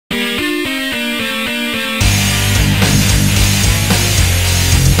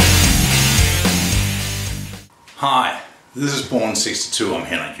This is Born 62, I'm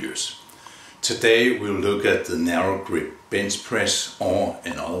Henrik Jøs. Today we'll look at the narrow grip bench press, or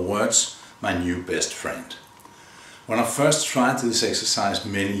in other words, my new best friend. When I first tried this exercise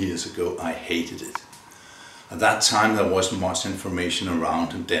many years ago, I hated it. At that time there wasn't much information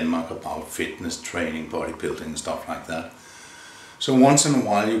around in Denmark about fitness, training, bodybuilding and stuff like that. So once in a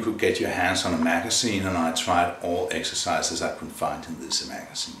while you could get your hands on a magazine, and I tried all exercises I could find in this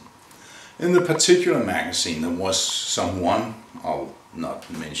magazine. In the particular magazine there was someone, I'll not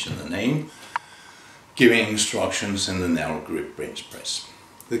mention the name, giving instructions in the narrow grip bench press.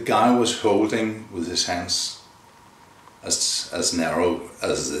 The guy was holding with his hands as narrow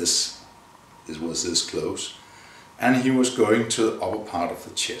as this, it was this close, and he was going to the upper part of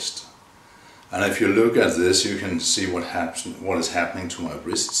the chest. And if you look at this, you can see what is happening to my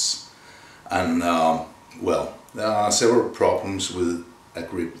wrists. And well, there are several problems with a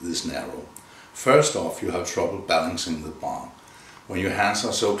grip this narrow. First off, you have trouble balancing the bar. When your hands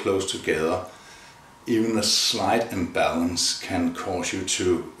are so close together, even a slight imbalance can cause you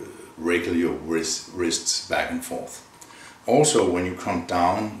to wriggle your wrists back and forth. Also, when you come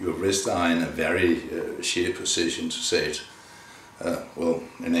down, your wrists are in a very shitty position, to say it well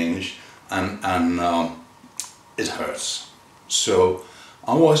in English, and it hurts. So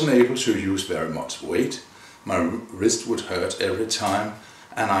I wasn't able to use very much weight. My wrist would hurt every time,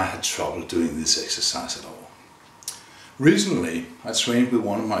 and I had trouble doing this exercise at all. Recently I trained with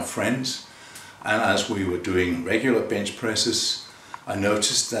one of my friends, and as we were doing regular bench presses, I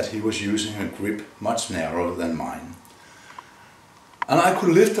noticed that he was using a grip much narrower than mine. And I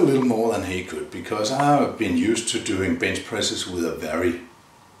could lift a little more than he could, because I've been used to doing bench presses with a very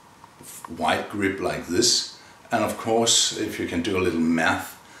wide grip like this. And of course, if you can do a little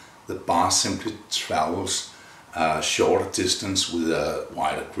math, the bar simply travels a shorter distance with a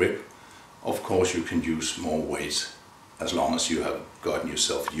wider grip. Of course, you can use more weight as long as you have gotten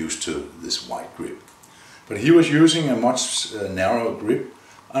yourself used to this wide grip. But he was using a much narrower grip,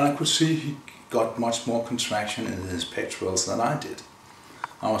 and I could see he got much more contraction in his pectorals than I did.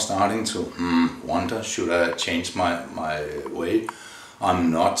 I was starting to wonder, should I change my way?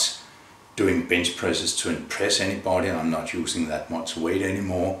 I'm not doing bench presses to impress anybody, I'm not using that much weight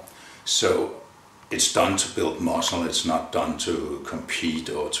anymore. So it's done to build muscle, it's not done to compete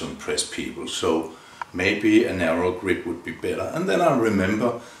or to impress people. So maybe a narrow grip would be better. And then I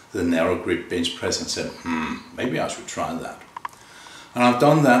remember the narrow grip bench press and said, maybe I should try that. And I've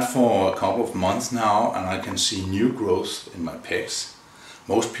done that for a couple of months now, and I can see new growth in my pecs.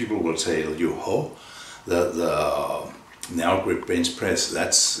 Most people will tell you, oh, the narrow grip bench press,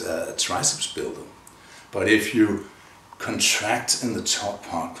 that's a triceps builder. But if you contract in the top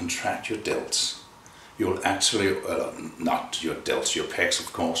part, contract your delts, you'll actually, not your delts, your pecs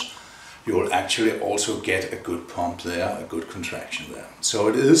of course, you'll actually also get a good pump there, a good contraction there. So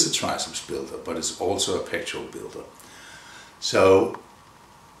it is a triceps builder, but it's also a pectoral builder. So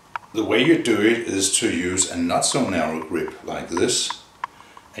the way you do it is to use a not so narrow grip like this,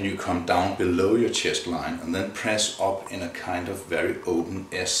 and you come down below your chest line and then press up in a kind of very open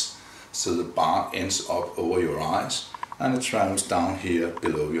S, so the bar ends up over your eyes and it travels down here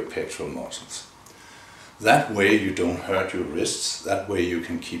below your pectoral muscles. That way you don't hurt your wrists, that way you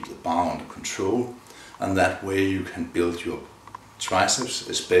can keep the bar under control, and that way you can build your triceps,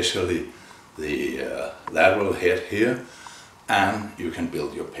 especially the lateral head here, and you can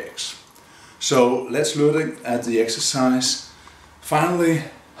build your pecs. So let's look at the exercise. Finally,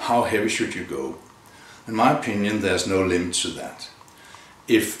 how heavy should you go? In my opinion, there's no limit to that.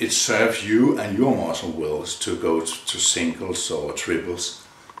 If it serves you and your muscle wells to go to singles or triples,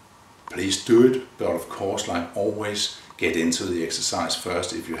 please do it, but of course, like always, get into the exercise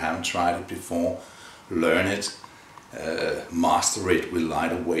first. If you haven't tried it before, learn it, master it with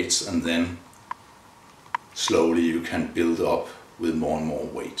lighter weights, and then slowly you can build up with more and more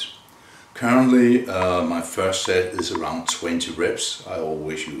weight. Currently, my first set is around 20 reps. I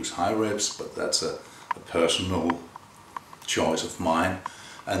always use high reps, but that's a personal choice of mine.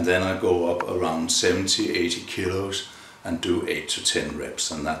 And then I go up around 70-80 kilos and do 8 to 10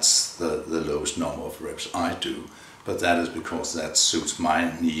 reps, and that's the lowest number of reps I do. But that is because that suits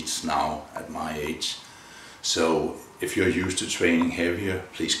my needs now at my age. So if you're used to training heavier,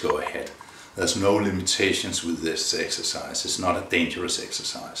 please go ahead. There's no limitations with this exercise. It's not a dangerous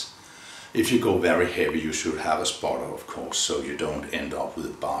exercise. If you go very heavy, you should have a spotter, of course, so you don't end up with a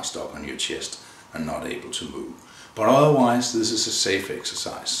bar stuck on your chest and not able to move. But otherwise, this is a safe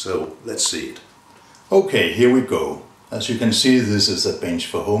exercise, so let's see it. Okay, here we go. As you can see, this is a bench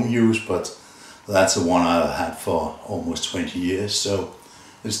for home use, but that's the one I've had for almost 20 years, so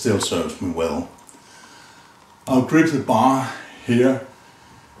it still serves me well. I'll grip the bar here.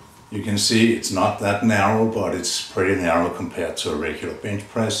 You can see it's not that narrow, but it's pretty narrow compared to a regular bench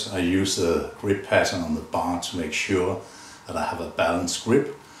press. I use the grip pattern on the bar to make sure that I have a balanced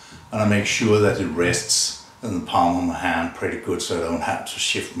grip, and I make sure that it rests in the palm of my hand pretty good, so I don't have to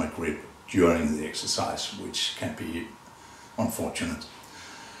shift my grip during the exercise, which can be unfortunate.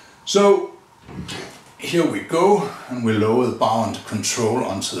 So here we go, and we lower the bar under control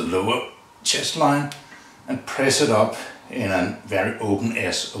onto the lower chest line and press it up in a very open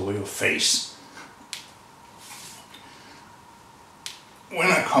S over your face.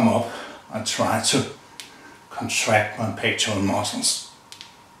 When I come up, I try to contract my pectoral muscles.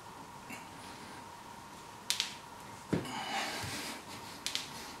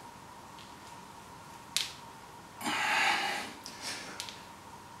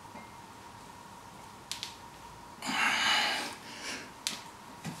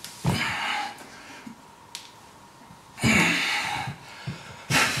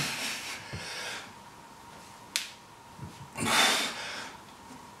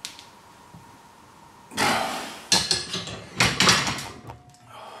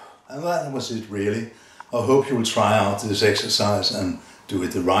 And that was it really. I hope you will try out this exercise and do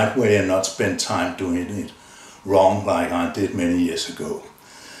it the right way and not spend time doing it wrong like I did many years ago.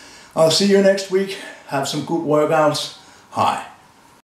 I'll see you next week. Have some good workouts. Hi.